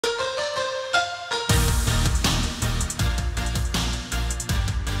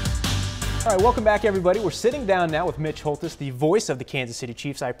All right, welcome back, everybody. We're sitting down now with Mitch Holthus, the voice of the Kansas City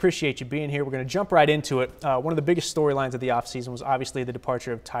Chiefs. I appreciate you being here. We're going to jump right into it. One of the biggest storylines of the offseason was obviously the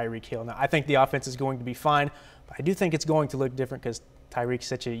departure of Tyreek Hill. Now, I think the offense is going to be fine, but I do think it's going to look different because Tyreek's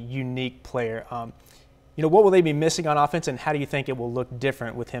such a unique player. What will they be missing on offense, and how do you think it will look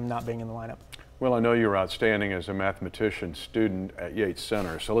different with him not being in the lineup? Well, I know you were outstanding as a mathematician student at Yates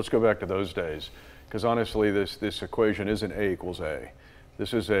Center, so let's go back to those days, because honestly, this equation isn't A equals A.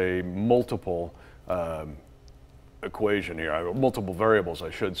 This is a multiple equation here, multiple variables,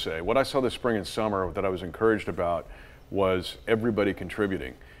 I should say. What I saw this spring and summer that I was encouraged about was everybody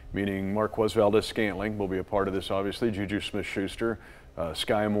contributing, meaning Marquez Valdes-Scantling will be a part of this, obviously, Juju Smith-Schuster,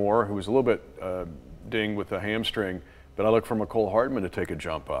 Sky Moore, who was a little bit dinged with a hamstring, but I look for McCole Hardman to take a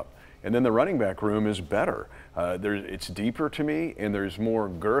jump up. And then the running back room is better. It's deeper to me, and there's more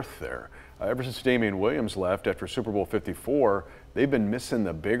girth there. Ever since Damian Williams left after Super Bowl 54, they've been missing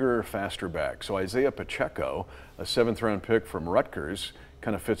the bigger, faster back. So Isaiah Pacheco, a 7th-round pick from Rutgers,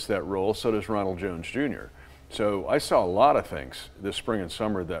 kind of fits that role. So does Ronald Jones Jr. So I saw a lot of things this spring and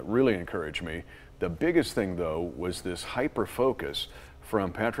summer that really encouraged me. The biggest thing, though, was this hyper-focus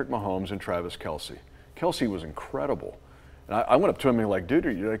from Patrick Mahomes and Travis Kelce. Kelce was incredible. And I went up to him and like, dude,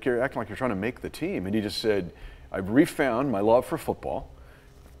 you're acting like you're trying to make the team. And he just said, I've refound my love for football,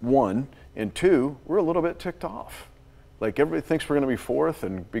 1, and 2, we're a little bit ticked off. Like everybody thinks we're going to be 4th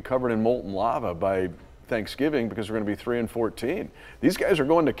and be covered in molten lava by Thanksgiving because we're going to be 3-14. These guys are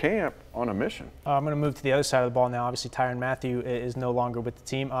going to camp on a mission. I'm going to move to the other side of the ball now. Obviously, Tyrann Mathieu is no longer with the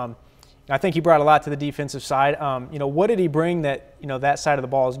team. I think he brought a lot to the defensive side. What did he bring that that side of the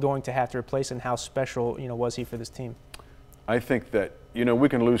ball is going to have to replace, and how special was he for this team? I think that we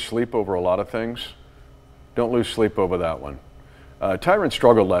can lose sleep over a lot of things. Don't lose sleep over that one. Tyrann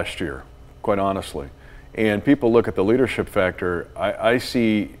struggled last year, quite honestly. And people look at the leadership factor, I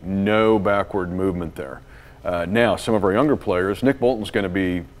see no backward movement there. Now, some of our younger players, Nick Bolton's going to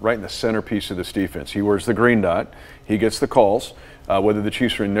be right in the centerpiece of this defense. He wears the green dot. He gets the calls, whether the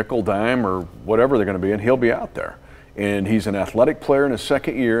Chiefs are in nickel, dime, or whatever they're going to be, and he'll be out there. And he's an athletic player in his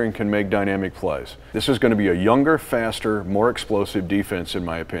 2nd year and can make dynamic plays. This is going to be a younger, faster, more explosive defense, in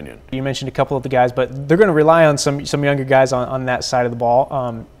my opinion. You mentioned a couple of the guys, but they're going to rely on some younger guys on that side of the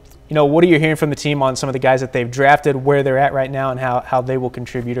ball. What are you hearing from the team on some of the guys that they've drafted, where they're at right now, and how they will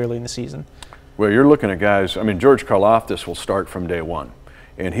contribute early in the season? Well, you're looking at guys, George Karlaftis will start from day 1,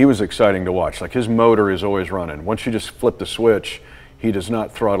 and he was exciting to watch. Like, his motor is always running. Once you just flip the switch, he does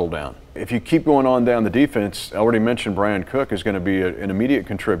not throttle down. If you keep going on down the defense, I already mentioned Brian Cook is going to be an immediate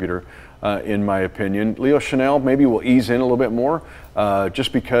contributor, in my opinion. Leo Chanel maybe will ease in a little bit more,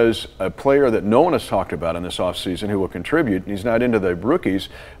 just because a player that no one has talked about in this offseason who will contribute, he's not into the rookies,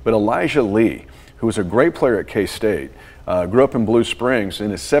 but Elijah Lee, who was a great player at K-State, grew up in Blue Springs, in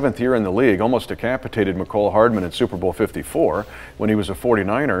his 7th year in the league, almost decapitated McCole Hardman in Super Bowl 54 when he was a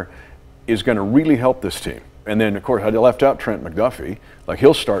 49er, is going to really help this team. And then, of course, I left out Trent McDuffie. Like,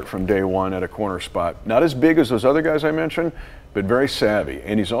 he'll start from day 1 at a corner spot. Not as big as those other guys I mentioned, but very savvy.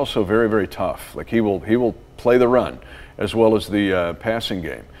 And he's also very, very tough. Like, he will play the run as well as the passing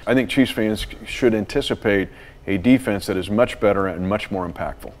game. I think Chiefs fans should anticipate a defense that is much better and much more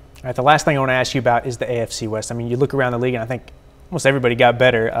impactful. All right, the last thing I want to ask you about is the AFC West. You look around the league, and I think almost everybody got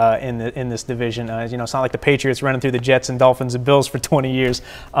better in this division. It's not like the Patriots running through the Jets and Dolphins and Bills for 20 years.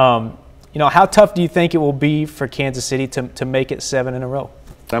 How tough do you think it will be for Kansas City to make it 7 in a row?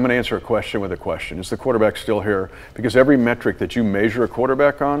 I'm going to answer a question with a question. Is the quarterback still here? Because every metric that you measure a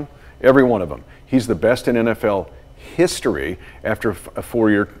quarterback on, every one of them, he's the best in NFL history after a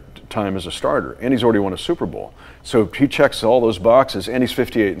 4-year time as a starter, and he's already won a Super Bowl. So he checks all those boxes, and he's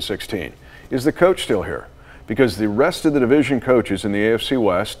 58-16. Is the coach still here? Because the rest of the division coaches in the AFC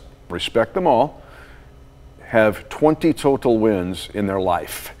West, respect them all, have 20 total wins in their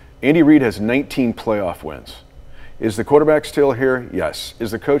life. Andy Reid has 19 playoff wins. Is the quarterback still here? Yes.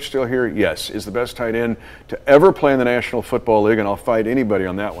 Is the coach still here? Yes. Is the best tight end to ever play in the National Football League, and I'll fight anybody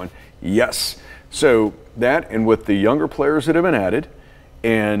on that one? Yes. So that, and with the younger players that have been added,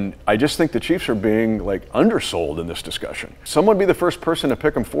 and I just think the Chiefs are being undersold in this discussion. Someone be the first person to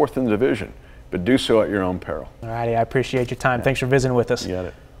pick them 4th in the division, but do so at your own peril. All righty, I appreciate your time. Thanks for visiting with us. You got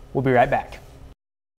it. We'll be right back.